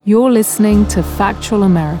You're listening to Factual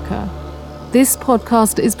America. This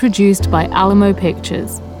podcast is produced by Alamo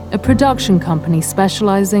Pictures, a production company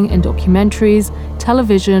specializing in documentaries,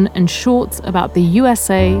 television, and shorts about the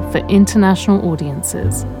USA for international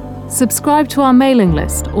audiences. Subscribe to our mailing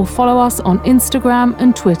list or follow us on Instagram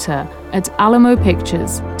and Twitter at Alamo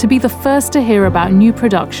Pictures to be the first to hear about new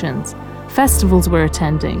productions, festivals we're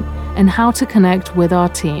attending, and how to connect with our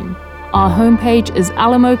team. Our homepage is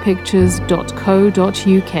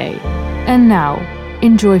alamopictures.co.uk. And now,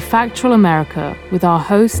 enjoy Factual America with our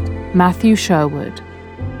host, Matthew Sherwood.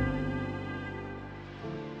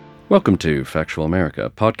 Welcome to Factual America, a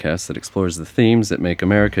podcast that explores the themes that make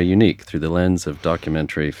America unique through the lens of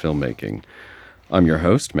documentary filmmaking. I'm your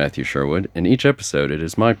host, Matthew Sherwood, and each episode it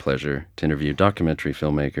is my pleasure to interview documentary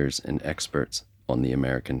filmmakers and experts on the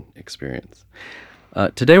American experience.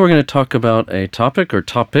 Today we're going to talk about a topic or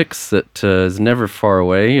topics that is never far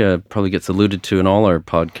away, probably gets alluded to in all our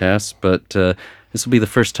podcasts, but this will be the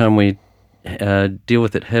first time we deal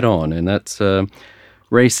with it head on, and that's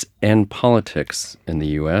race and politics in the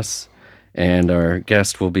U.S. And our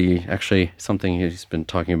guest will be actually something he's been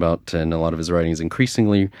talking about in a lot of his writings,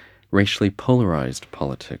 increasingly racially polarized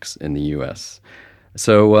politics in the U.S.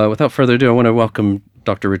 So without further ado, I want to welcome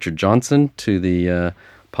Dr. Richard Johnson to the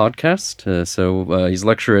podcast. He's a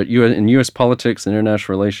lecturer in U.S. politics and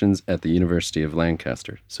international relations at the University of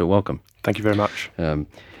Lancaster. So welcome. Thank you very much.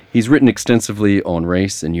 He's written extensively on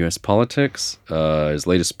race and U.S. politics. His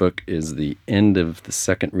latest book is The End of the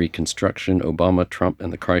Second Reconstruction, Obama, Trump,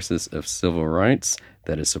 and the Crisis of Civil Rights.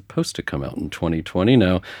 That is supposed to come out in 2020.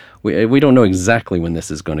 Now, we don't know exactly when this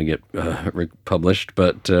is going to get published,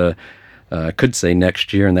 but I could say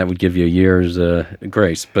next year, and that would give you a year's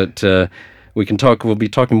grace. But we'll be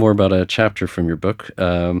talking more about a chapter from your book.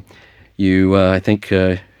 I think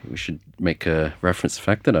we should make a reference to the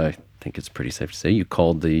fact that I think it's pretty safe to say you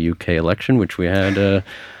called the UK election, which we had a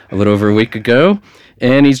little over a week ago,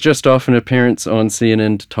 and he's just off an appearance on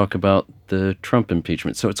CNN to talk about the Trump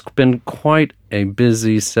impeachment. So it's been quite a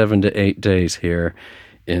busy 7 to 8 days here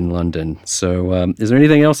in London. So is there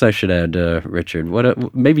anything else I should add, Richard?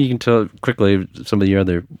 Maybe you can tell quickly some of the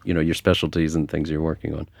other, your specialties and things you're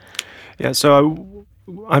working on. Yeah, so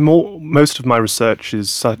most of my research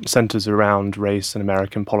centers around race and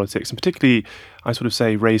American politics, and particularly I sort of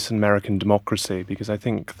say race and American democracy, because I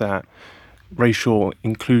think that racial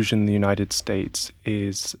inclusion in the United States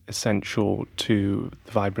is essential to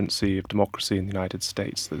the vibrancy of democracy in the United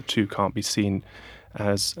States, that the two can't be seen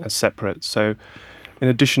as separate. So in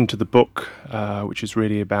addition to the book, which is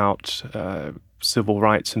really about civil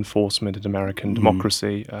rights enforcement in American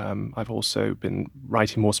democracy, I've also been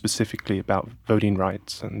writing more specifically about voting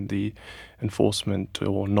rights and the enforcement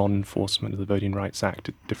or non-enforcement of the Voting Rights Act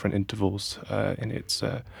at different intervals in its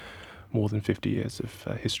more than 50 years of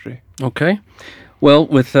history. Okay. Well,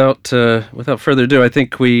 without further ado, I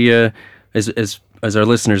think we, as our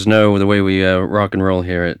listeners know, the way we rock and roll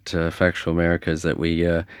here at Factual America is that we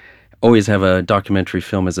always have a documentary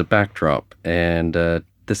film as a backdrop, and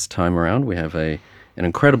this time around, we have an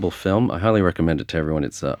incredible film. I highly recommend it to everyone.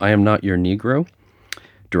 It's I Am Not Your Negro,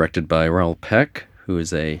 directed by Raoul Peck, who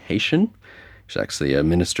is a Haitian. He's actually a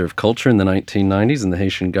minister of culture in the 1990s in the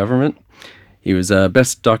Haitian government. He was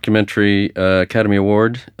Best Documentary Academy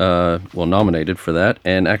Award, nominated for that,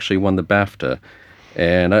 and actually won the BAFTA.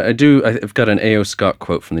 And I've got an A.O. Scott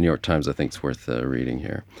quote from the New York Times I think it's worth reading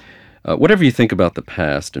here. Whatever you think about the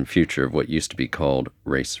past and future of what used to be called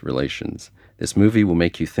race relations, this movie will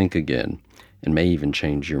make you think again and may even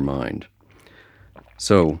change your mind.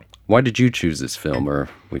 So, why did you choose this film? Or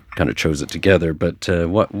we kind of chose it together, but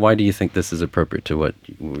why do you think this is appropriate to what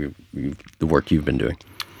the work you've been doing?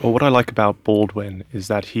 Well, what I like about Baldwin is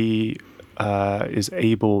that he is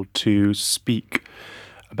able to speak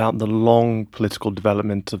about the long political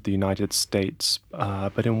development of the United States,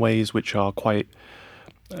 but in ways which are quite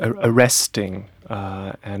arresting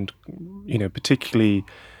and, particularly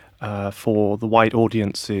for the white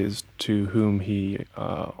audiences to whom he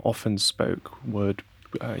often spoke were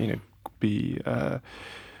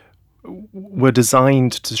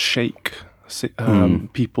designed to shake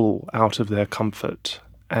people out of their comfort.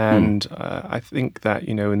 And I think that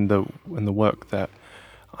in the work that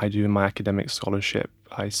I do in my academic scholarship,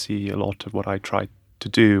 I see a lot of what I try to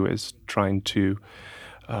do is trying to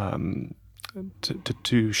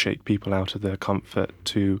shake people out of their comfort,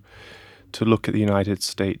 to look at the United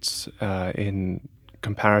States in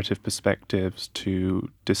comparative perspectives, to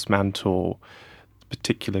dismantle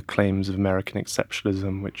particular claims of American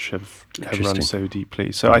exceptionalism, which have run so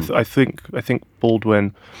deeply. So I think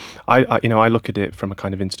Baldwin, I look at it from a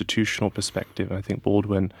kind of institutional perspective. And I think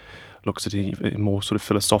Baldwin looks at it in a more sort of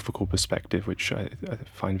philosophical perspective, which I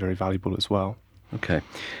find very valuable as well. Okay.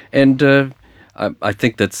 And I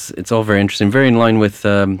think it's all very interesting, very in line with,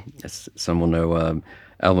 as some will know,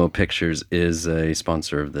 Alamo Pictures is a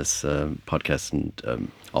sponsor of this podcast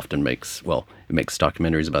and often makes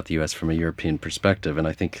documentaries about the U.S. from a European perspective. And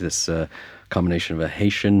I think this combination of a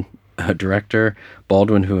Haitian director,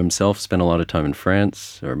 Baldwin, who himself spent a lot of time in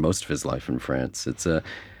France, or most of his life in France,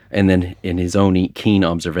 and then in his own keen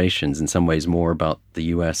observations, in some ways more about the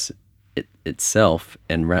U.S. itself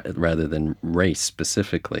and rather than race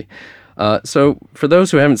specifically. So for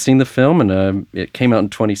those who haven't seen the film, and it came out in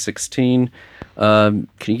 2016, can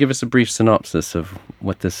you give us a brief synopsis of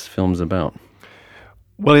what this film's about?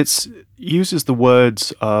 Well, it uses the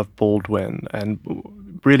words of Baldwin, and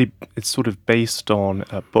really it's sort of based on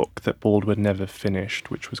a book that Baldwin never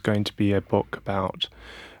finished, which was going to be a book about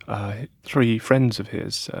three friends of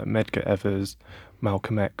his, Medgar Evers,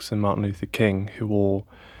 Malcolm X, and Martin Luther King, who all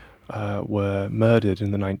were murdered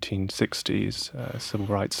in the 1960s, civil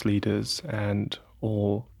rights leaders, and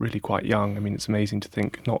all really quite young. I mean, it's amazing to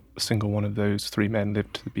think not a single one of those three men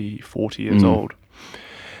lived to be 40 years old.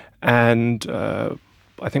 And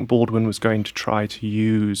I think Baldwin was going to try to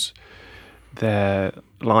use their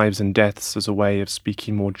lives and deaths as a way of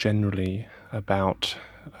speaking more generally about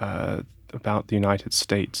the United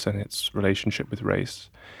States and its relationship with race.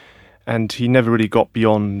 And he never really got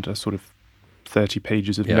beyond a sort of 30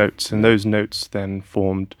 pages of notes, and those notes then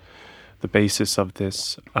formed the basis of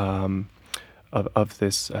this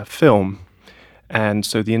film. And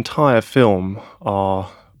so the entire film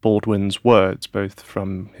are Baldwin's words, both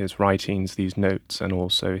from his writings, these notes, and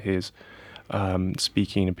also his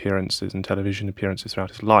speaking appearances and television appearances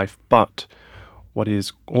throughout his life. But what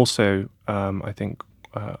is also, I think,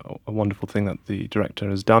 a wonderful thing that the director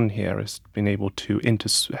has done here is been able to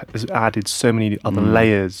has added so many other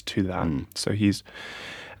layers to that. So he's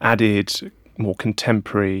added more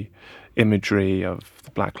contemporary imagery of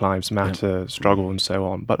the Black Lives Matter struggle and so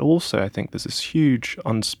on. But also I think there's this huge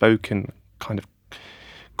unspoken kind of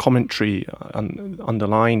commentary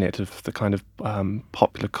underlying it of the kind of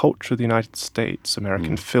popular culture of the United States,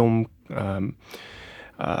 American film,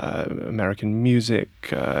 American music,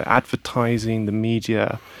 advertising, the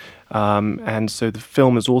media, and so the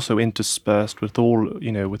film is also interspersed with all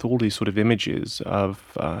these sort of images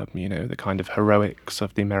of the kind of heroics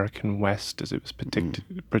of the American West as it was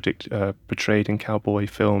portrayed in cowboy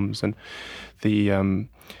films, and the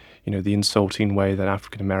the insulting way that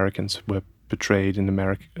African Americans were portrayed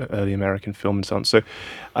in early American film and so on. So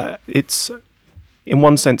it's, in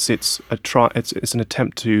one sense, it's an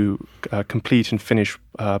attempt to complete and finish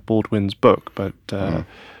Baldwin's book, but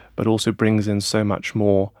also brings in so much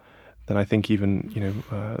more than I think even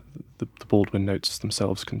the Baldwin notes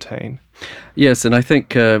themselves contain. Yes, and I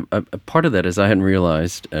think a part of that is I hadn't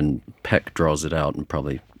realized, and Peck draws it out, and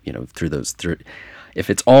probably through those if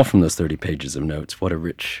it's all from those 30 pages of notes, what a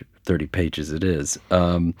rich 30 pages it is.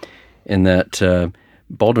 In that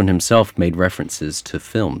Baldwin himself made references to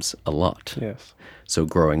films a lot. Yes. So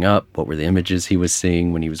growing up, what were the images he was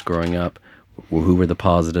seeing when he was growing up? Who were the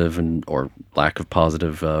positive or lack of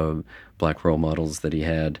positive black role models that he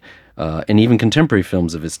had? And even contemporary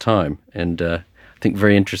films of his time. And I think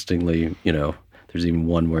very interestingly, there's even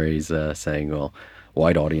one where he's saying, well,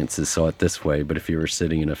 white audiences saw it this way, but if you were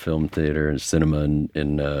sitting in a film theater and cinema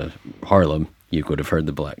in Harlem, you could have heard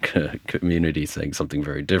the black community saying something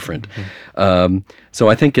very different. So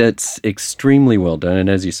I think it's extremely well done. And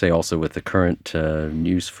as you say, also with the current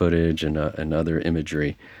news footage and other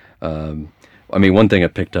imagery. One thing I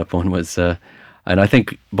picked up on was, and I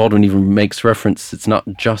think Baldwin even makes reference, it's not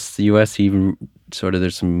just the U.S., he even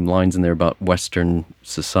there's some lines in there about Western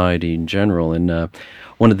society in general. And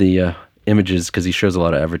one of the images, because he shows a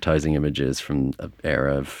lot of advertising images from an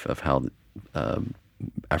era of how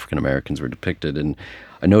African Americans were depicted, and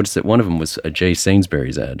I noticed that one of them was a Jay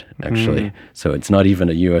Sainsbury's ad, actually. So it's not even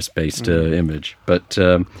a U.S.-based image. But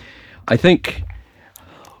I think,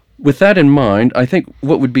 with that in mind, I think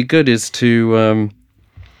what would be good is to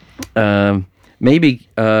maybe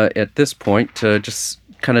at this point just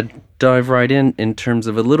kind of dive right in terms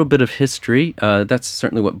of a little bit of history. That's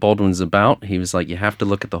certainly what Baldwin's about. He was like, you have to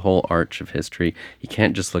look at the whole arch of history. You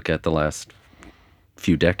can't just look at the last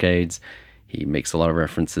few decades. He makes a lot of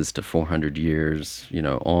references to 400 years,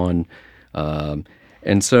 on.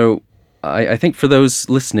 And so I think for those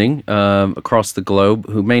listening across the globe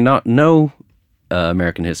who may not know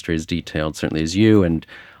American history as detailed, certainly as you, and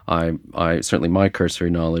I certainly my cursory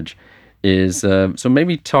knowledge is, so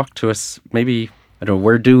maybe talk to us, maybe, I don't know,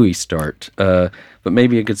 where do we start? But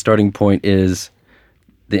maybe a good starting point is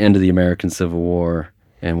the end of the American Civil War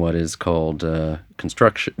and what is called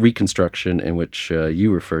Reconstruction, in which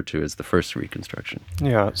you refer to as the first Reconstruction.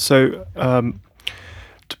 Yeah. So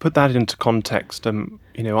to put that into context,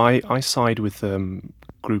 I side with a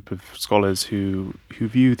group of scholars who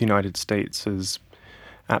view the United States as,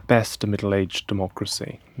 at best, a middle-aged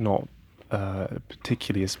democracy, not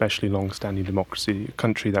particularly, especially long-standing democracy, a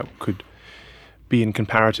country that could be, in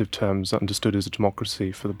comparative terms, understood as a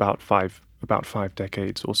democracy for about five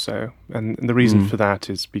decades or so. And the reason for that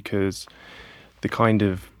is because the kind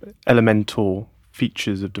of elemental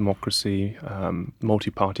features of democracy,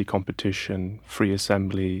 multi-party competition, free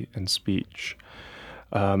assembly and speech,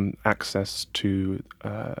 access to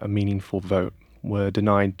a meaningful vote, were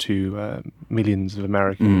denied to millions of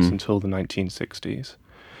Americans until the 1960s.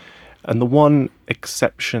 And the one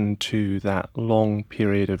exception to that long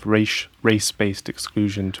period of race-based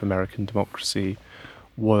exclusion to American democracy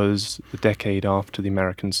was the decade after the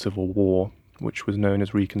American Civil War, which was known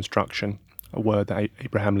as Reconstruction, a word that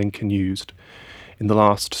Abraham Lincoln used in the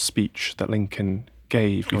last speech that Lincoln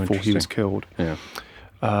gave before he was killed. Yeah.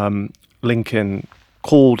 Lincoln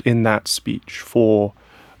called in that speech for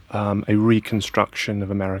a reconstruction of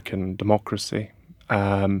American democracy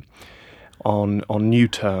on new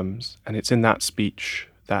terms. And it's in that speech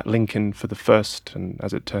that Lincoln, for the first, and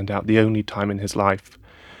as it turned out, the only time in his life,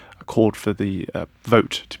 called for the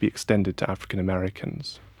vote to be extended to African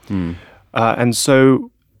Americans. And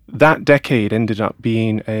so that decade ended up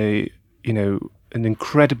being an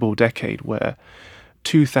incredible decade where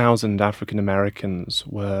 2,000 African Americans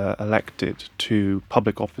were elected to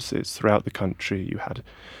public offices throughout the country. You had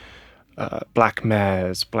black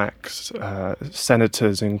mayors, black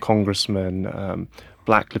senators and congressmen,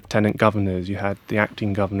 black lieutenant governors. You had the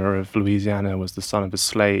acting governor of Louisiana was the son of a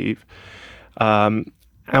slave.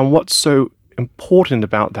 And what's so important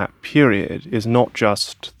about that period is not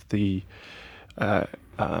just the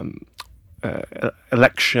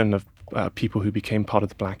election of people who became part of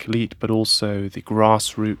the black elite, but also the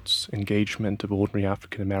grassroots engagement of ordinary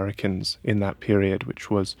African Americans in that period,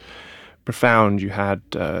 which was profound. You had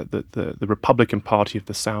the Republican Party of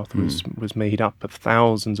the South was made up of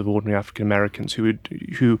thousands of ordinary African Americans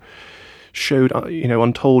who showed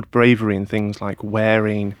untold bravery in things like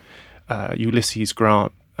wearing Ulysses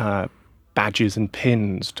Grant badges and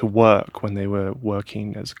pins to work when they were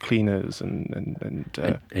working as cleaners and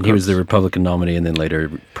he was the Republican nominee and then later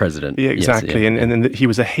president. Yeah, exactly. Yes, and then he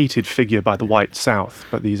was a hated figure by the white South,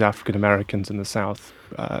 but these African Americans in the South,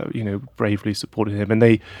 bravely supported him, and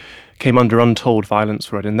they came under untold violence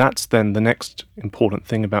for it. And that's then the next important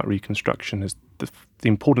thing about Reconstruction is the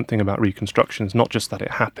important thing about Reconstruction is not just that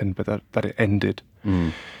it happened, but that it ended,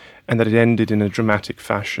 and that it ended in a dramatic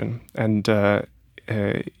fashion. And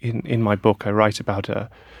in my book, I write about a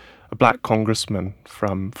black congressman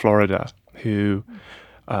from Florida who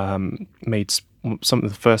made some of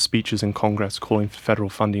the first speeches in Congress calling for federal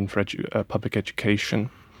funding for public education.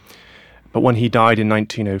 But when he died in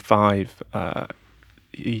 1905,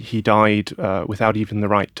 he died without even the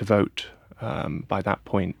right to vote. By that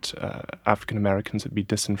point, African Americans had been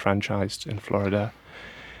disenfranchised in Florida,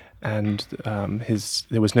 and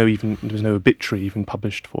there was no obituary even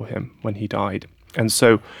published for him when he died. And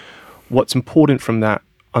so what's important from that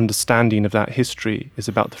understanding of that history is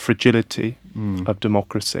about the fragility of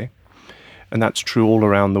democracy. And that's true all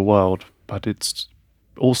around the world, but it's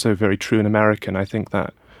also very true in America. And I think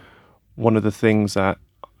that one of the things that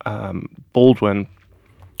Baldwin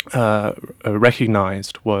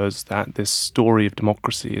recognized was that this story of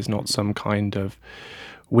democracy is not some kind of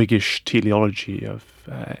Whiggish teleology of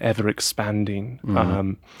ever expanding.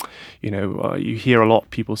 You hear a lot of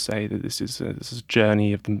people say that this is a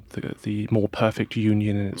journey of the more perfect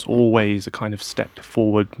union, and it's always a kind of step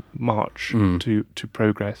forward march to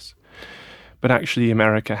progress. But actually,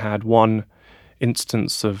 America had one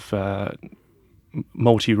instance of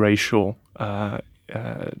multiracial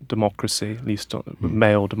democracy, at least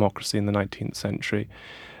male democracy in the 19th century,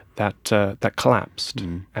 that collapsed.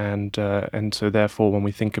 And so therefore, when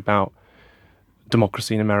we think about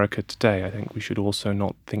democracy in America today, I think we should also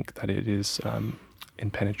not think that it is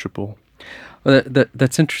impenetrable. Well,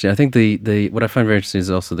 that's interesting. I think the what I find very interesting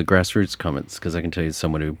is also the grassroots comments, because I can tell you, as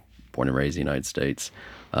someone who born and raised in the United States,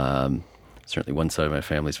 certainly one side of my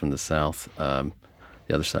family's from the South.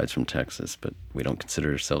 The other side's from Texas, but we don't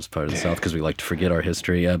consider ourselves part of the South because we like to forget our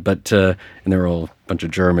history. And there were all a bunch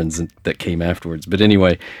of Germans that came afterwards. But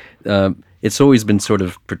anyway, it's always been sort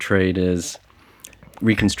of portrayed as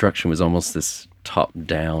Reconstruction was almost this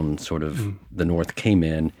top-down sort of, the North came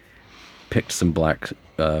in, picked some black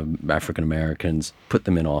African Americans, put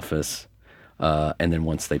them in office, and then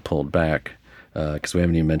once they pulled back, because we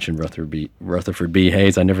haven't even mentioned Rutherford B.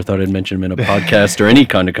 Hayes. I never thought I'd mention him in a podcast or any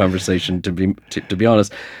kind of conversation, to be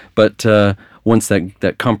honest. But once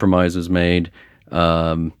that compromise was made,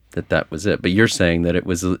 that was it. But you're saying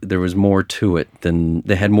that there was more to it than,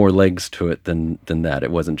 they had more legs to it than that.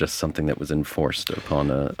 It wasn't just something that was enforced upon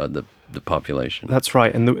the population. That's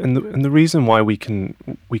right, and the reason why we can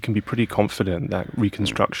be pretty confident that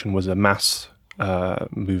Reconstruction was a mass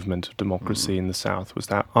movement of democracy in the South was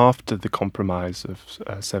that after the compromise of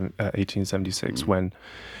 1876, when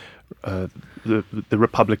the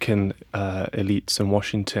Republican elites in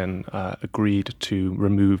Washington agreed to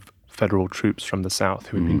remove federal troops from the South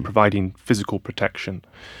who had been providing physical protection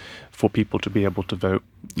for people to be able to vote.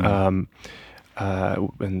 When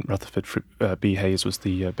Rutherford B. Hayes was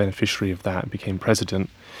the beneficiary of that and became president,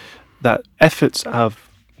 that efforts of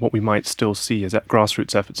what we might still see as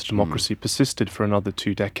grassroots efforts of democracy persisted for another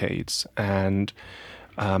 2 decades. And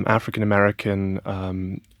African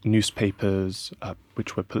American newspapers,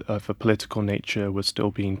 which were of a political nature, were still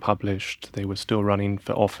being published. They were still running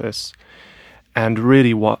for office. And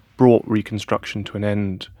really what brought Reconstruction to an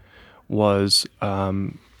end was a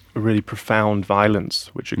really profound violence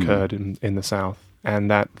which occurred in the South, and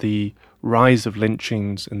that the rise of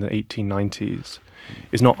lynchings in the 1890s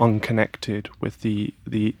is not unconnected with the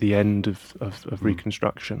end of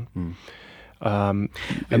Reconstruction. I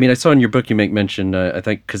mean, I saw in your book you make mention, I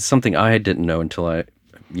think, because something I didn't know until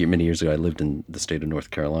many years ago, I lived in the state of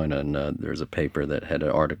North Carolina, and there was a paper that had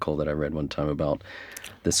an article that I read one time about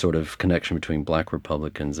this sort of connection between black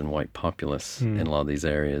Republicans and white populists in a lot of these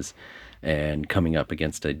areas, and coming up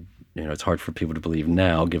against it's hard for people to believe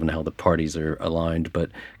now, given how the parties are aligned,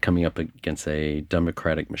 but coming up against a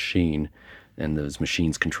democratic machine, and those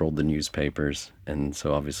machines controlled the newspapers, and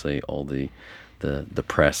so obviously all the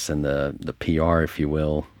press and the PR, if you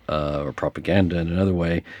will, or propaganda in another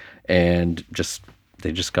way, and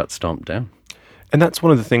they just got stomped down. And that's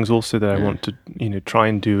one of the things also that I want to try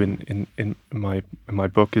and do in my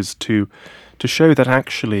book, is to show that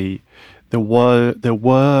actually there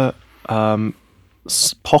were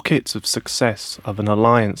pockets of success of an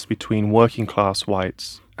alliance between working class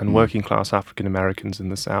whites and working class African Americans in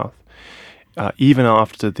the South. Even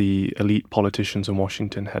after the elite politicians in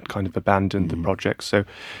Washington had kind of abandoned the project. So,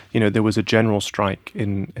 there was a general strike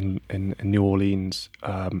in New Orleans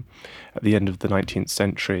at the end of the 19th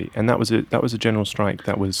century, and that was a general strike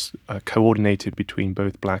that was coordinated between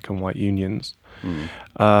both black and white unions.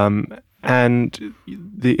 And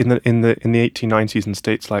in the 1890s in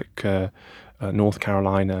states like North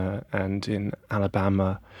Carolina and in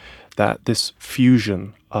Alabama, that this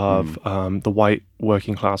fusion of the white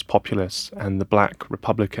working class populists and the black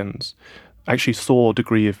Republicans actually saw a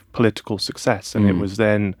degree of political success. And it was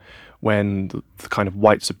then when the kind of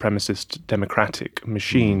white supremacist democratic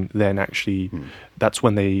machine then actually, that's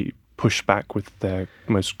when they pushed back with the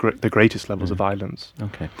greatest levels of violence.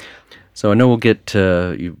 Okay. So I know we'll get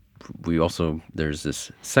to there's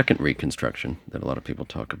this second Reconstruction that a lot of people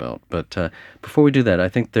talk about. But before we do that, I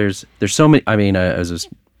think there's so many, as I was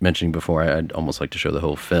mentioning before, I'd almost like to show the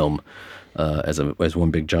whole film as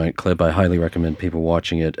one big giant clip. I highly recommend people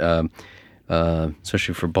watching it,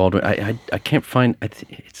 especially for Baldwin. I can't find,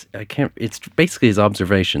 it's basically his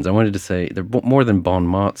observations. I wanted to say they're more than bon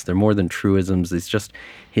mots, they're more than truisms. It's just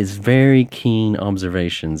his very keen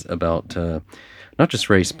observations about not just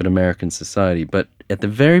race, but American society. But at the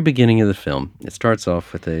very beginning of the film, it starts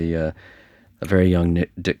off with a very young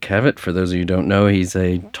Dick Cavett. For those of you who don't know, he's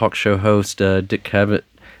a talk show host. Dick Cavett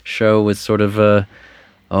show was sort of it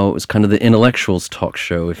was kind of the intellectuals talk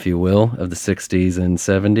show, if you will, of the 60s and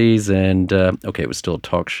 70s. And it was still a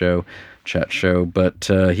talk show, chat show, but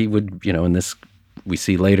he would, in this, we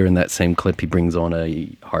see later in that same clip, he brings on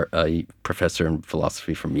a professor in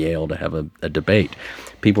philosophy from Yale to have a debate.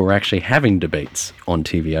 People were actually having debates on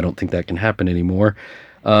TV. I don't think that can happen anymore.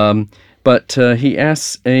 But he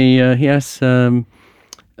asks James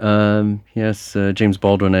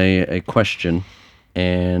Baldwin a question,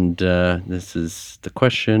 and this is the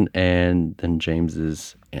question, and then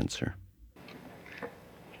James's answer.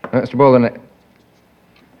 Mr. Baldwin,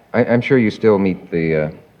 I'm sure you still meet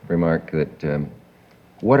the remark that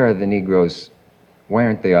what are the Negroes? Why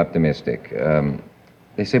aren't they optimistic?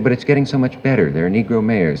 They say, but it's getting so much better. There are Negro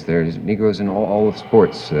mayors. There's Negroes in all of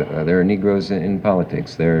sports. There are Negroes in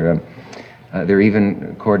politics. They're even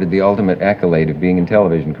accorded the ultimate accolade of being in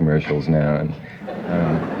television commercials now. And,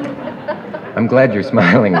 I'm glad you're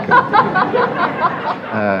smiling.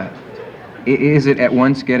 Is it at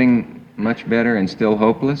once getting much better and still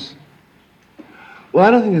hopeless? Well,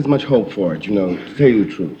 I don't think there's much hope for it, to tell you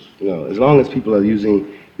the truth. As long as people are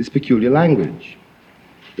using this peculiar language.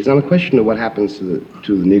 It's not a question of what happens to the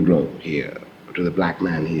Negro here, or to the black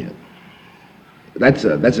man here. That's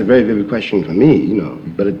a very vivid question for me, you know.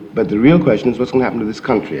 But the real question is what's going to happen to this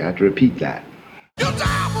country. I have to repeat that. You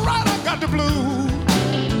damn right I got the blues,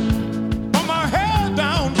 from my head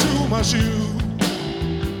down to my shoes.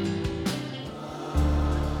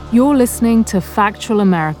 You're listening to Factual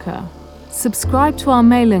America. Subscribe to our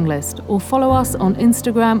mailing list or follow us on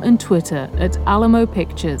Instagram and Twitter at Alamo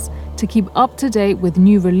Pictures to keep up to date with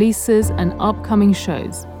new releases and upcoming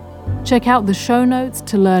shows. Check out the show notes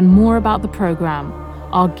to learn more about the program,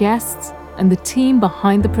 our guests, and the team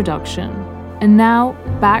behind the production. And now,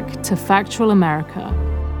 back to Factual America.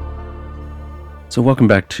 So welcome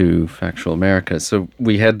back to Factual America. So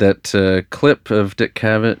we had that clip of Dick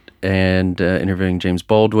Cavett and interviewing James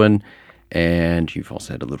Baldwin, and you've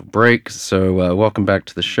also had a little break. So welcome back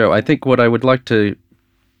to the show. I think what I would like to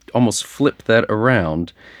almost flip that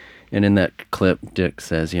around, and in that clip, Dick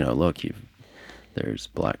says, you know, look, there's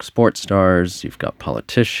black sports stars, you've got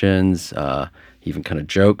politicians, he even kind of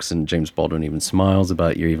jokes, and James Baldwin even smiles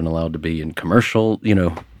about you're even allowed to be in commercial, you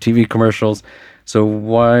know, TV commercials. So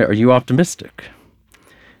why are you optimistic?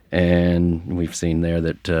 And we've seen there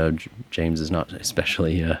that James is not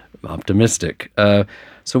especially optimistic.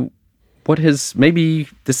 So maybe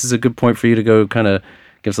this is a good point for you to go kind of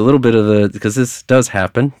give us a little bit of because this does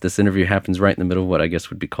happen. This interview happens right in the middle of what I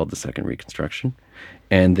guess would be called the second Reconstruction.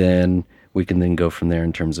 And then we can then go from there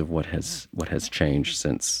in terms of what has changed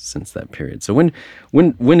since that period. So when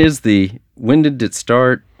did it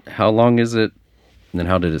start? How long is it? And then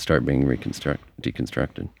how did it start being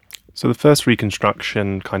deconstructed? So the first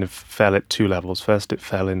Reconstruction kind of fell at two levels. First, it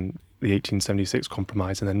fell in the 1876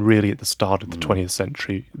 Compromise, and then really at the start of the 20th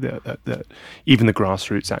century, even the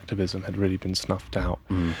grassroots activism had really been snuffed out.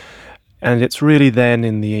 And it's really then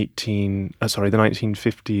in the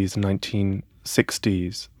 1950s and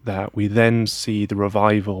 1960s that we then see the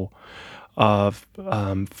revival of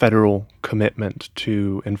federal commitment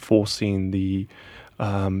to enforcing the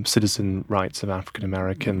citizen rights of African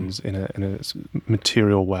Americans in a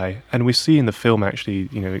material way. And we see in the film actually,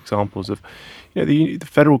 you know, examples of, you know, the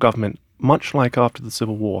federal government, much like after the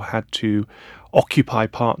Civil War, had to occupy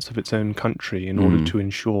parts of its own country in order to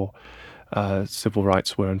ensure civil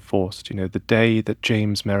rights were enforced. You know, the day that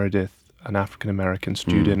James Meredith, an African American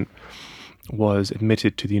student, was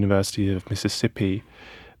admitted to the University of Mississippi,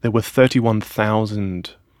 there were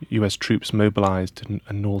 31,000 U.S. troops mobilized in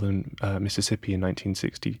northern Mississippi in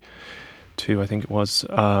 1962, I think it was,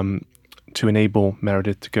 to enable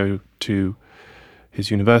Meredith to go to his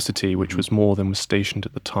university, which was more than was stationed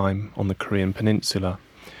at the time on the Korean Peninsula.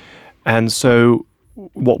 And so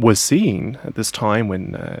what we're seeing at this time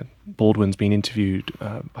when Baldwin's being interviewed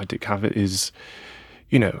by Dick Cavett is,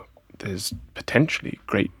 you know, there's potentially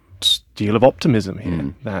great deal of optimism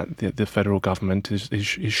here that the federal government is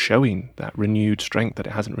showing that renewed strength that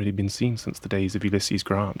it hasn't really been seen since the days of Ulysses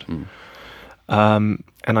Grant. And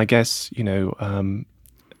I guess, you know,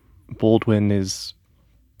 Baldwin is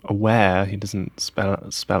aware, he doesn't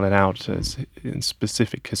spell it out as in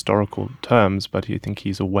specific historical terms, but I think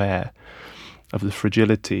he's aware of the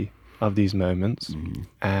fragility of these moments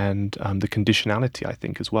and the conditionality, I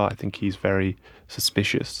think, as well. I think he's very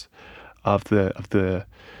suspicious of the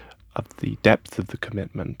depth of the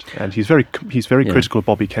commitment, and he's very critical of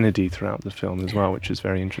Bobby Kennedy throughout the film as well, which is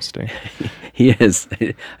very interesting. He is.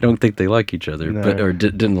 I don't think they like each other, No. or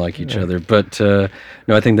didn't like each other. But no,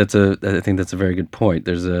 I think that's a very good point.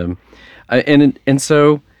 There's and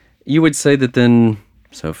so you would say that then.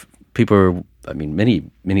 So if people are, I mean, many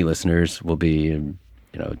listeners will be, you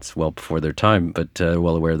know, it's well before their time, but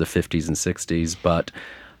well aware of the 50s and 60s, but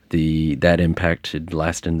that impact had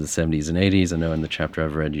lasted in the 70s and 80s. I know in the chapter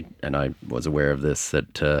I've read, and I was aware of this,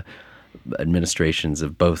 that administrations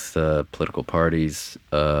of both political parties,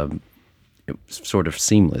 it was sort of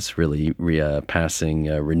seamless, really,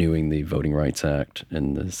 renewing the Voting Rights Act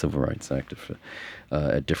and the Civil Rights Act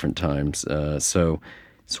at different times. So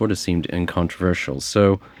it sort of seemed incontroversial.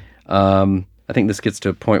 So I think this gets to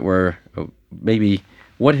a point where maybe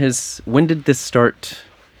when did this start?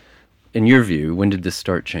 In your view, when did this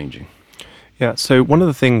start changing? Yeah, so one of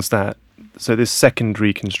the things this second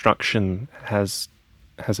Reconstruction has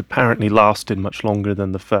apparently lasted much longer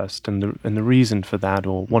than the first, and the reason for that,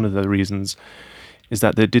 or one of the reasons, is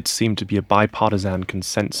that there did seem to be a bipartisan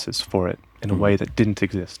consensus for it in a way that didn't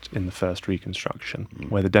exist in the first Reconstruction,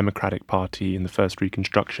 where the Democratic Party in the first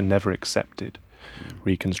Reconstruction never accepted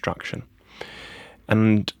Reconstruction.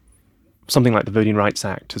 And something like the Voting Rights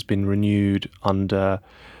Act has been renewed under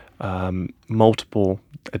multiple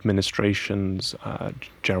administrations,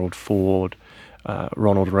 Gerald Ford,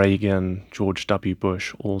 Ronald Reagan, George W.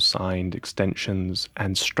 Bush all signed extensions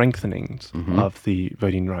and strengthenings of the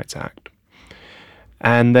Voting Rights Act.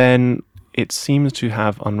 And then it seems to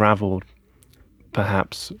have unraveled,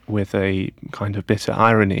 perhaps with a kind of bitter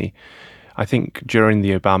irony, I think during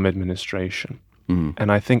the Obama administration.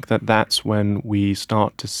 And I think that that's when we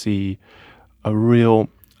start to see a real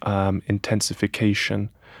intensification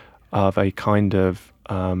of a kind of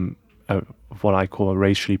what I call a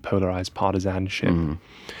racially polarized partisanship,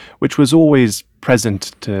 which was always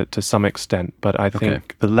present to some extent, but I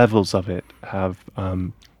think the levels of it have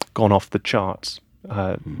gone off the charts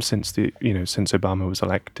since since Obama was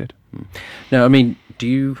elected. Now, I mean,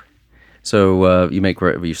 you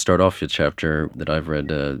start off your chapter that I've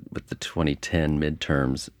read with the 2010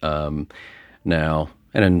 midterms. Now,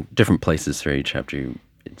 and in different places through each chapter,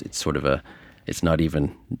 it's sort of it's not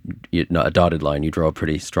even not a dotted line. You draw a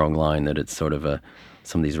pretty strong line that it's sort of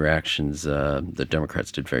some of these reactions the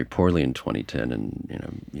Democrats did very poorly in 2010,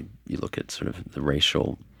 and you look at sort of the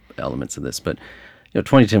racial elements of this. But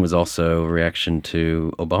 2010 was also a reaction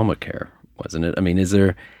to Obamacare, wasn't it? I mean, is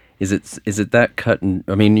it that cut and,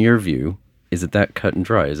 I mean, in your view, is it that cut and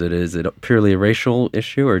dry? Is it purely a racial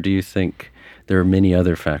issue, or do you think there are many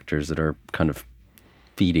other factors that are kind of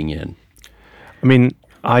feeding in? I mean,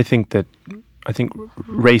 I think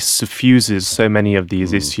race suffuses so many of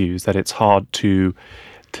these issues that it's hard to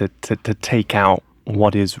take out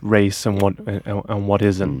what is race and what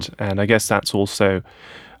isn't. And I guess that's also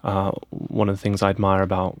one of the things I admire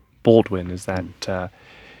about Baldwin, is that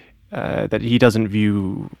that he doesn't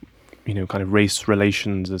view kind of race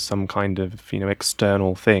relations as some kind of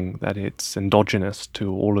external thing, that it's endogenous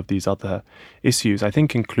to all of these other issues. I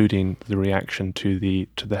think including the reaction to the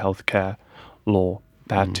healthcare law,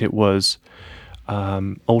 that it was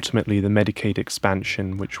ultimately the Medicaid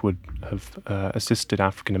expansion which would have assisted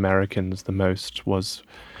African Americans the most, was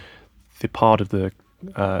the part of the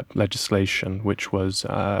legislation which was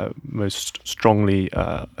most strongly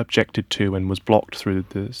objected to and was blocked through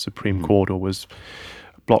the Supreme Court, or was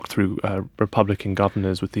blocked through Republican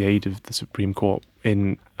governors with the aid of the Supreme Court,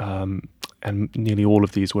 and nearly all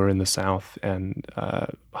of these were in the South, and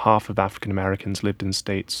half of African Americans lived in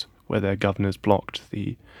states where their governors blocked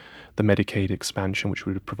the Medicaid expansion, which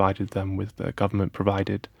would have provided them with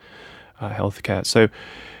government-provided health care. So,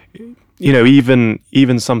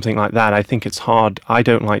 even something like that, I think it's hard. I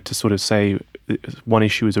don't like to sort of say one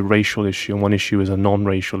issue is a racial issue and one issue is a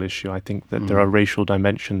non-racial issue. I think that there are racial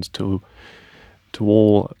dimensions to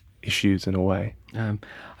all issues in a way.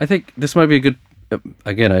 I think this might be a good,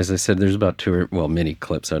 again, as I said, there's about many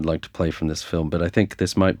clips I'd like to play from this film, but I think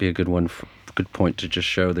this might be a good point to just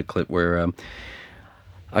show the clip where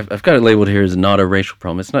I've got it labeled here as not a racial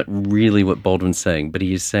problem. It's not really what Baldwin's saying, but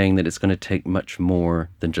he is saying that it's going to take much more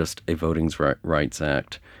than just a Voting Rights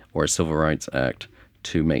Act or a Civil Rights Act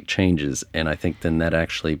to make changes, and I think then that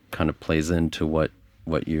actually kind of plays into what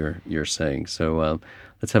you're saying. So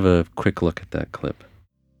let's have a quick look at that clip.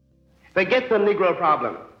 Forget the Negro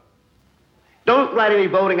problem. Don't write any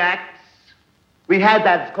voting acts. We had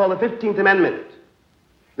that. It's called the 15th Amendment.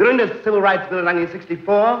 During the Civil Rights Bill of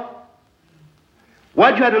 1964,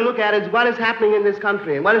 what you have to look at is what is happening in this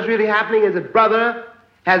country. And what is really happening is that brother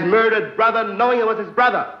has murdered brother knowing it was his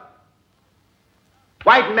brother.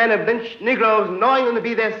 White men have lynched Negroes knowing them to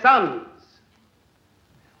be their sons.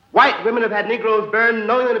 White women have had Negroes burned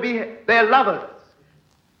knowing them to be their lovers.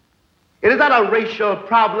 It is not a racial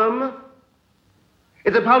problem.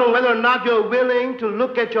 It's a problem whether or not you're willing to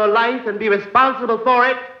look at your life and be responsible for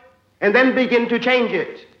it and then begin to change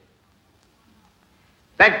it.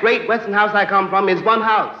 That great Western house I come from is one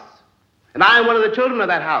house, and I am one of the children of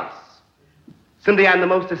that house. Simply, I'm the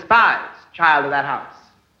most despised child of that house.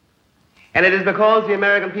 And it is because the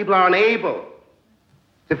American people are unable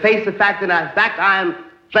to face the fact that, in fact, I am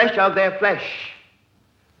flesh of their flesh,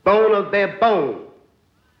 bone of their bone,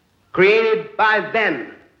 created by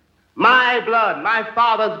them. My blood, my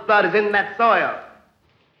father's blood is in that soil.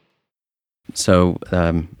 So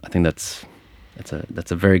I think that's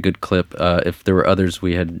a very good clip. If there were others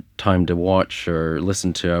we had time to watch or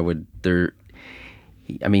listen to,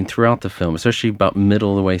 throughout the film, especially about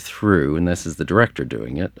middle of the way through, and this is the director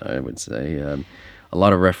doing it, I would say, a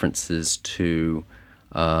lot of references to,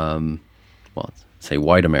 say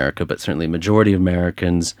white America, but certainly majority of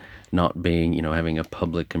Americans not being, having a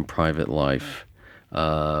public and private life,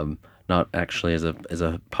 not actually as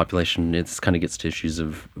a population. It kind of gets to issues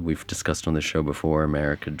of, we've discussed on the show before,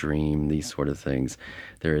 America Dream, these sort of things.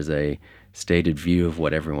 There is a stated view of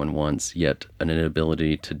what everyone wants, yet an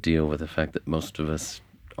inability to deal with the fact that most of us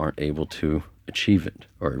aren't able to achieve it,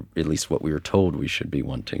 or at least what we were told we should be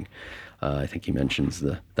wanting. I think he mentions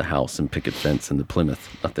the house and picket fence and the Plymouth.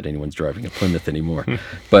 Not that anyone's driving a Plymouth anymore,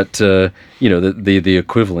 but the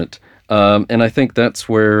equivalent. And I think that's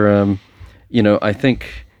where I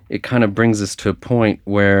think it kind of brings us to a point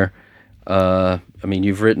where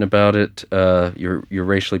you've written about it. Your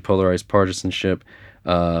racially polarized partisanship.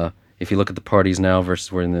 If you look at the parties now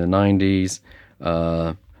versus where in the 90s,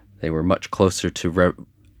 they were much closer to.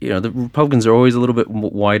 The Republicans are always a little bit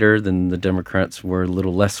whiter than the Democrats were, a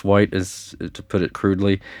little less white, as to put it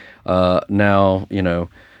crudely. Now,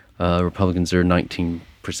 Republicans are 19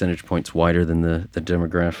 percentage points whiter than what the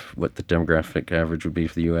demographic average would be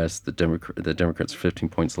for the U.S. The Democrats are 15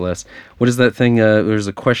 points less. What is that thing? There's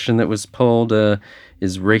a question that was polled.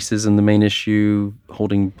 Is racism the main issue?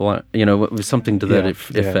 Holding black, it was something to that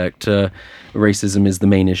effect. Racism is the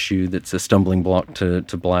main issue. That's a stumbling block to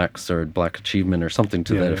blacks or black achievement or something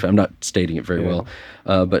to that effect. I'm not stating it very well,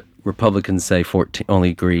 but Republicans say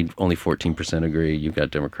only 14% agree. You've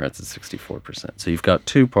got Democrats at 64%. So you've got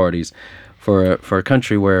two parties for a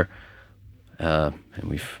country where, and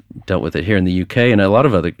we've dealt with it here in the UK and a lot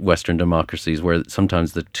of other Western democracies, where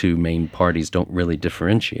sometimes the two main parties don't really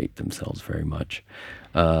differentiate themselves very much.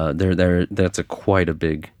 That's quite a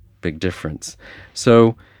big difference.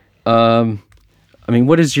 So,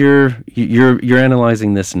 what is you're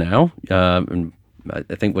analyzing this now, and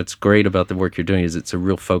I think what's great about the work you're doing is it's a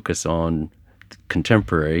real focus on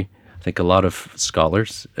contemporary. I think a lot of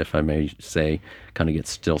scholars, if I may say, kind of get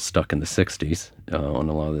still stuck in the 60s on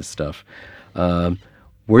a lot of this stuff.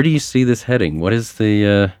 Where do you see this heading? What is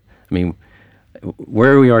where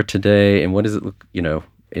we are today, and what does it look?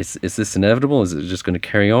 Is this inevitable? Is it just going to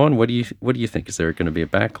carry on? What do you think? Is there going to be a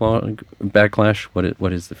backlash?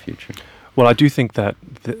 What is the future? Well, I do think that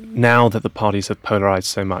now that the parties have polarized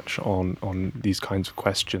so much on these kinds of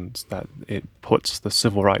questions, that it puts the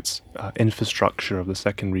civil rights infrastructure of the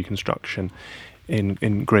Second Reconstruction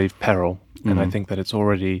in grave peril. Mm-hmm. And I think that it's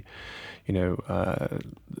already, the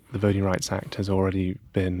Voting Rights Act has already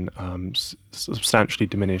been substantially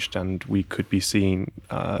diminished, and we could be seeing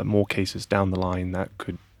more cases down the line that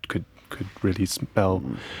could really spell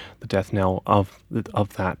the death knell of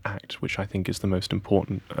that act, which I think is the most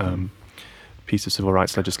important piece of civil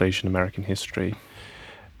rights legislation in American history.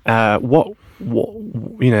 The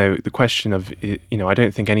question of, I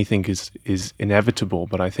don't think anything is inevitable,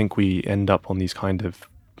 but I think we end up on these kind of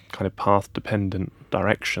path-dependent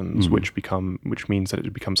directions, which means that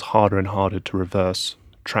it becomes harder and harder to reverse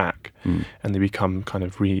track, and they become kind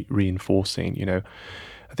of reinforcing.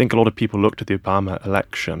 I think a lot of people looked at the Obama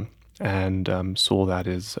election and saw that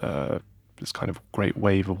as this kind of great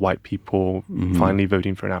wave of white people finally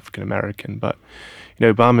voting for an African American. But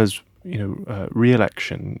Obama's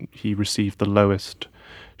re-election, he received the lowest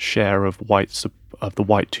share of the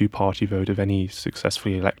white two-party vote of any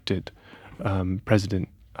successfully elected president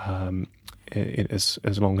as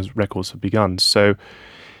long as records have begun. So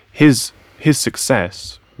his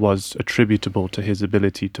success was attributable to his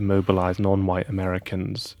ability to mobilize non-white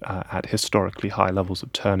Americans at historically high levels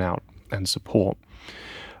of turnout and support.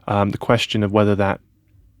 The question of whether that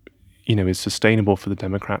is sustainable for the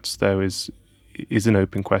Democrats, though, is an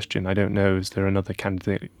open question. I don't know. Is there another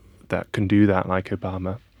candidate that can do that like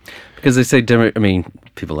Obama? Because they say,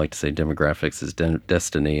 people like to say demographics is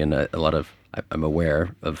destiny, and I'm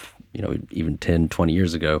aware of, even 10, 20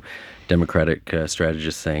 years ago, Democratic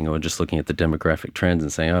strategists saying, just looking at the demographic trends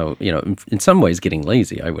and saying, in some ways getting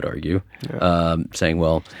lazy, I would argue, saying,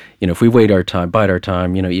 well, if we bide our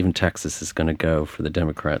time, even Texas is going to go for the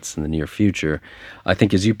Democrats in the near future. I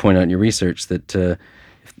think, as you point out in your research, that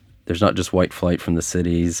there's not just white flight from the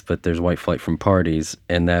cities, but there's white flight from parties,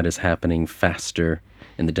 and that is happening faster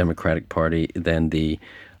in the Democratic Party than the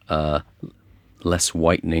less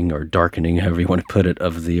whitening or darkening, however you want to put it,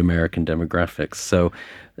 of the American demographics. So,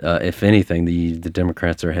 if anything, the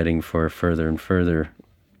Democrats are heading for further and further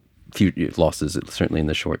losses, certainly in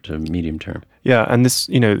the short to medium term. Yeah, and this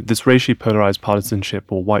racially polarized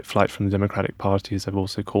partisanship, or white flight from the Democratic Party, as I've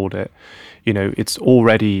also called it, it's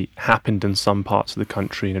already happened in some parts of the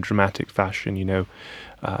country in a dramatic fashion.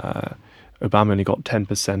 Obama only got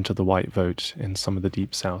 10% of the white vote in some of the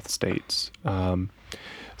Deep South states.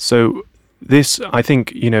 So this, I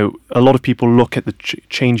think, a lot of people look at the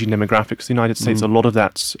changing demographics of the United States. A lot of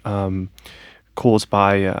that's caused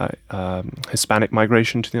by Hispanic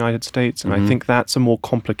migration to the United States, and I think that's a more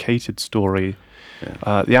complicated story.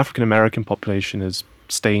 Yeah. The African American population is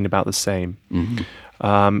staying about the same,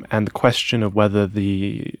 and the question of whether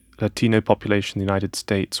the Latino population in the United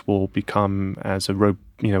States will become as a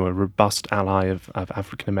robust ally of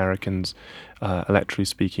African Americans, electorally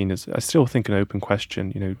speaking, is I still think an open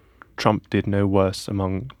question. Trump did no worse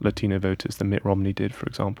among Latino voters than Mitt Romney did, for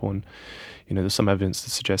example, and there's some evidence to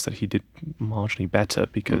suggest that he did marginally better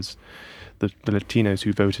because the Latinos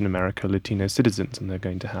who vote in America are Latino citizens, and they're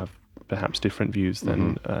going to have perhaps different views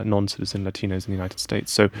than non-citizen Latinos in the United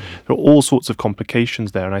States. So there are all sorts of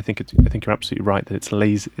complications there, and I think you're absolutely right that it's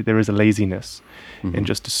lazy. There is a laziness in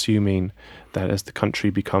just assuming that as the country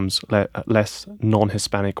becomes less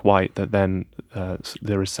non-Hispanic white, that then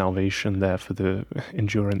there is salvation there for the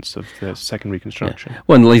endurance of the second Reconstruction. Yeah.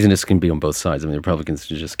 Well, and laziness can be on both sides. I mean, the Republicans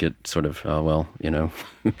just get sort of,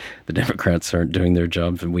 the Democrats aren't doing their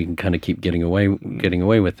jobs, and we can kind of keep getting away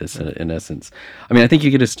with this in essence. I mean, I think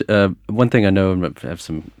you get one thing I know, and I have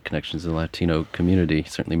some connections in the Latino community,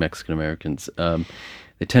 certainly Mexican Americans.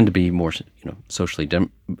 They tend to be more, socially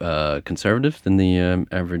conservative than the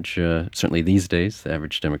average, certainly these days, the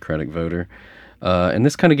average Democratic voter. And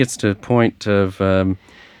this kind of gets to a point of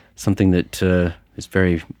something that is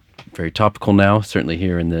very, very topical now, certainly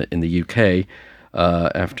here in the UK,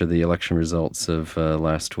 after the election results of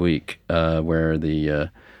last week, where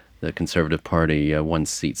the Conservative Party won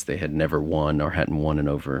seats they had never won or hadn't won in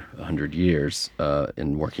over 100 years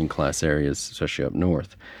in working class areas, especially up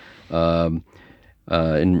north.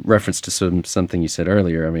 In reference to something you said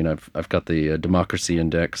earlier, I mean, I've got the Democracy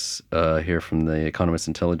Index here from the Economist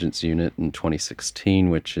Intelligence Unit in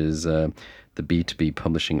 2016, which is the B2B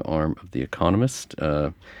publishing arm of The Economist.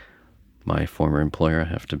 My former employer, I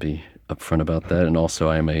have to be upfront about that, and also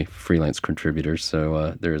I am a freelance contributor,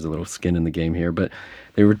 so there is a little skin in the game here. But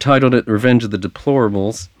they were titled it "Revenge of the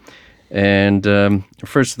Deplorables," and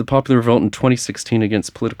refers to the popular revolt in 2016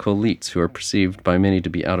 against political elites who are perceived by many to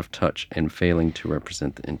be out of touch and failing to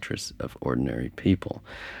represent the interests of ordinary people.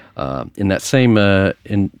 In that same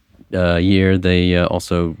year, they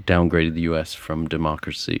also downgraded the U.S. from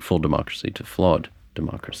full democracy to flawed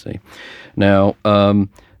democracy. Now,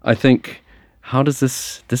 I think, how does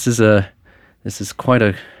this is quite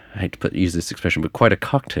a, I hate to use this expression, but quite a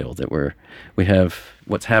cocktail that we have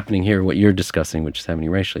what's happening here, what you're discussing, which is happening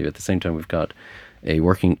racially. But at the same time, we've got a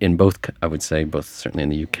working in both, I would say, both certainly in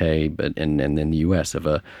the UK, but and in the US, of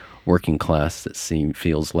a working class that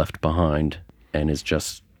feels left behind and is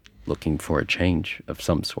just looking for a change of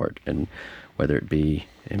some sort. And whether it be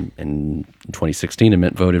in 2016, it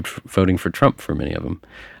meant voting for Trump for many of them.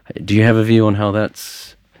 Do you have a view on how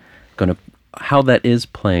that is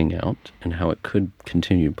playing out and how it could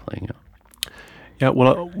continue playing out? Yeah,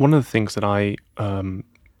 well, one of the things that I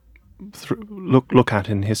look at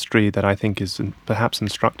in history that I think is perhaps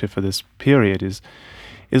instructive for this period is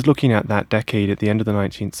looking at that decade at the end of the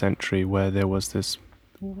 19th century where there was this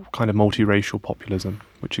kind of multiracial populism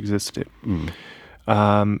which existed.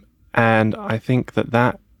 And I think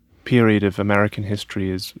that period of American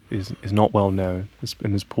history is not well known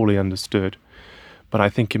and is poorly understood, but I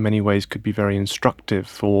think in many ways could be very instructive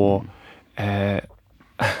for a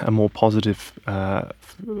more positive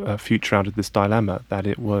future out of this dilemma, that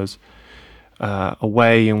it was a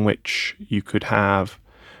way in which you could have,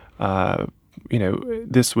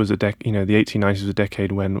 this was the 1890s was a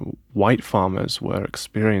decade when white farmers were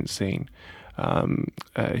experiencing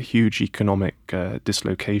a huge economic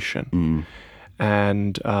dislocation.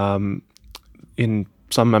 And in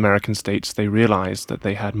some American states, they realized that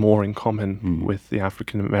they had more in common with the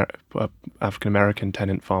African American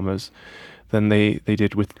tenant farmers than they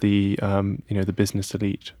did with the the business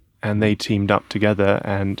elite, and they teamed up together,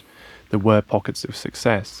 and there were pockets of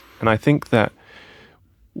success. And I think that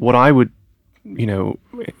what I would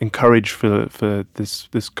encourage for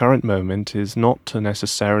this current moment is not to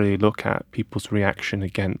necessarily look at people's reaction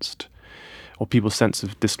against, or people's sense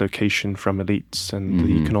of dislocation from elites and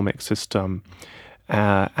the economic system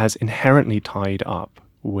as inherently tied up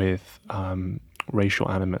with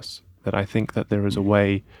racial animus. That I think that there is a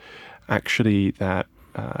way, actually, that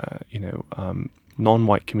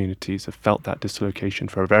non-white communities have felt that dislocation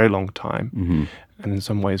for a very long time, and in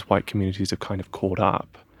some ways, white communities have kind of caught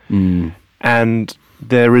up. And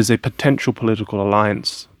there is a potential political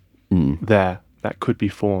alliance there that could be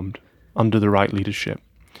formed under the right leadership.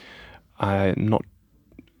 I'm not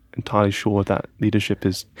entirely sure that leadership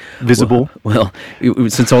is visible. Well,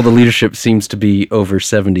 since all the leadership seems to be over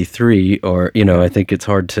 73, or I think it's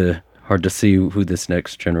hard to see who this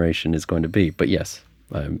next generation is going to be. But yes,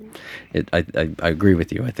 I agree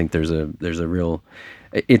with you. I think there's a real.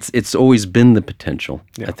 It's always been the potential.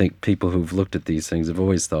 Yeah. I think people who've looked at these things have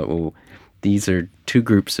always thought, well, these are two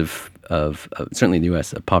groups of certainly in the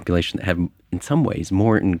U.S., a population that have in some ways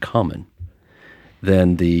more in common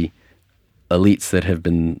than the elites that have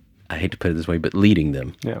been, I hate to put it this way, but leading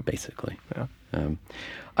them, basically. Yeah.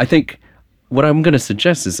 I think what I'm going to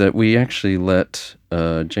suggest is that we actually let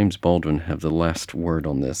James Baldwin have the last word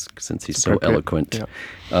on this, since he's so eloquent.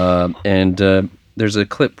 Yeah. And there's a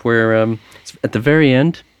clip where, it's at the very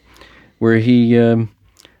end, where he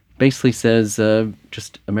basically says,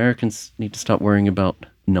 just Americans need to stop worrying about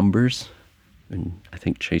numbers. And I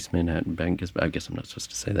think Chase Manhattan Bank is, I guess I'm not supposed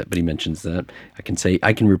to say that, but he mentions that.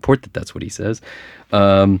 I can report that that's what he says.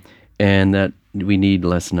 And that we need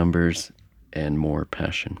less numbers and more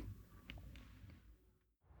passion.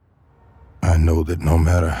 I know that no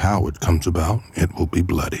matter how it comes about, it will be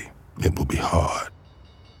bloody. It will be hard.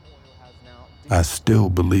 I still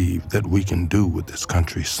believe that we can do with this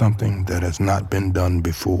country something that has not been done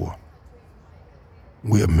before.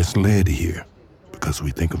 We are misled here because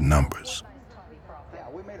we think of numbers.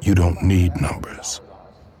 You don't need numbers.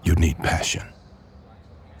 You need passion.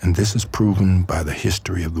 And this is proven by the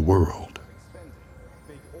history of the world.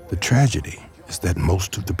 The tragedy is that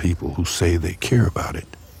most of the people who say they care about it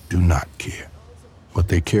do not care. What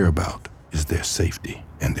they care about is their safety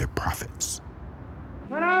and their profits.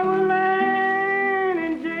 When I was laying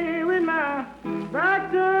in jail with my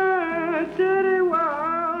back turned to the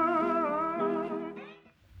wall.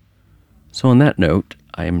 So on that note,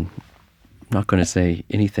 I'm not going to say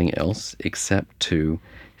anything else except to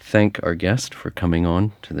thank our guest for coming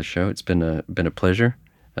on to the show. It's been a pleasure.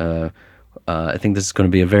 I think this is going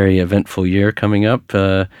to be a very eventful year coming up.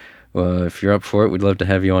 If you're up for it, we'd love to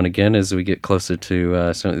have you on again as we get closer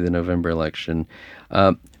to certainly the November election.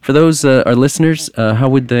 For those our listeners, how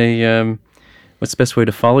would they? What's the best way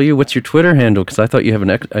to follow you? What's your Twitter handle? Because I thought you have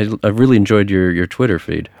I really enjoyed your Twitter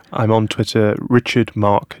feed. I'm on Twitter, Richard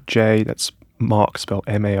Mark J. That's Mark spelled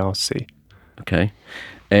M-A-R-C. Okay,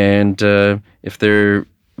 and if they're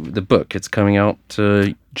the book, it's coming out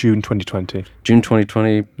June 2020. June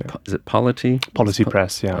 2020. Yeah. Is it Polity? Polity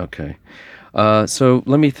Press. Yeah. Okay. So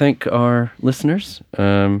let me thank our listeners.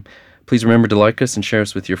 Please remember to like us and share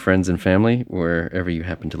us with your friends and family wherever you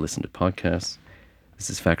happen to listen to podcasts. This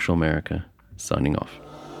is Factual America, signing off.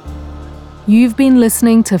 You've been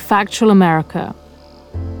listening to Factual America.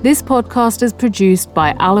 This podcast is produced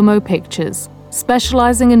by Alamo Pictures,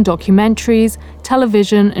 specializing in documentaries,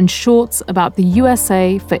 television, and shorts about the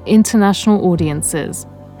USA for international audiences.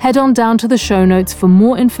 Head on down to the show notes for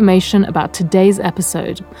more information about today's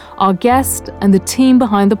episode, our guest, and the team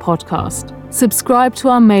behind the podcast. Subscribe to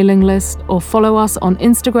our mailing list or follow us on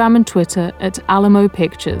Instagram and Twitter at Alamo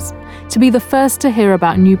Pictures to be the first to hear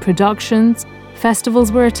about new productions,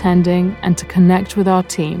 festivals we're attending, and to connect with our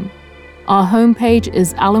team. Our homepage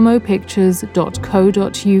is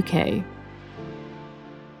alamopictures.co.uk.